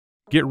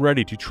Get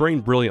ready to train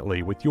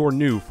brilliantly with your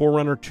new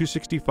Forerunner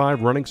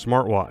 265 running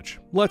smartwatch.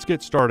 Let's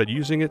get started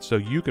using it so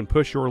you can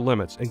push your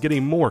limits and get a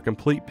more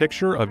complete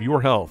picture of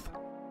your health.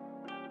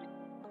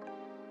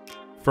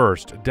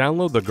 First,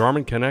 download the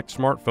Garmin Connect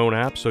smartphone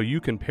app so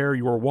you can pair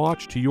your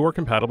watch to your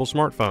compatible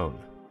smartphone.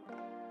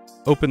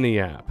 Open the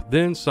app,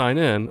 then sign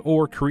in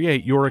or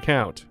create your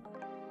account.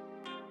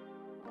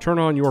 Turn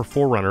on your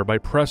Forerunner by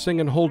pressing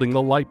and holding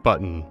the light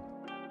button.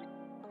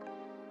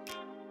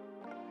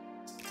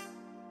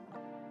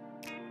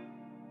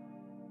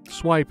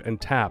 Swipe and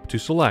tap to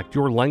select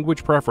your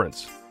language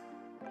preference.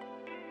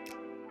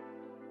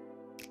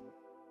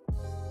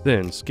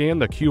 Then scan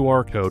the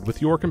QR code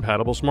with your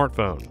compatible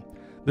smartphone.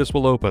 This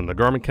will open the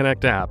Garmin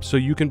Connect app so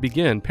you can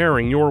begin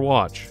pairing your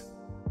watch.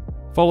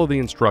 Follow the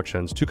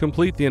instructions to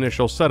complete the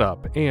initial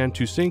setup and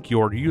to sync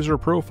your user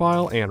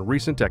profile and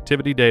recent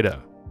activity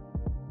data.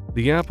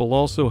 The app will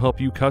also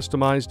help you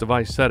customize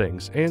device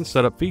settings and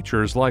set up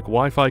features like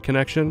Wi-Fi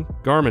connection,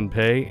 Garmin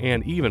Pay,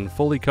 and even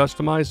fully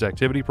customized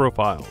activity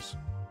profiles.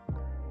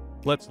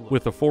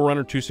 With the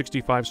Forerunner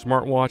 265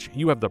 smartwatch,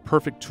 you have the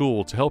perfect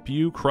tool to help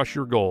you crush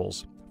your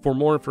goals. For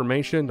more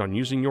information on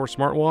using your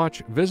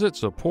smartwatch, visit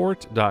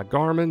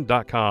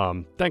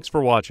support.garmin.com. Thanks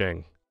for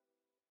watching.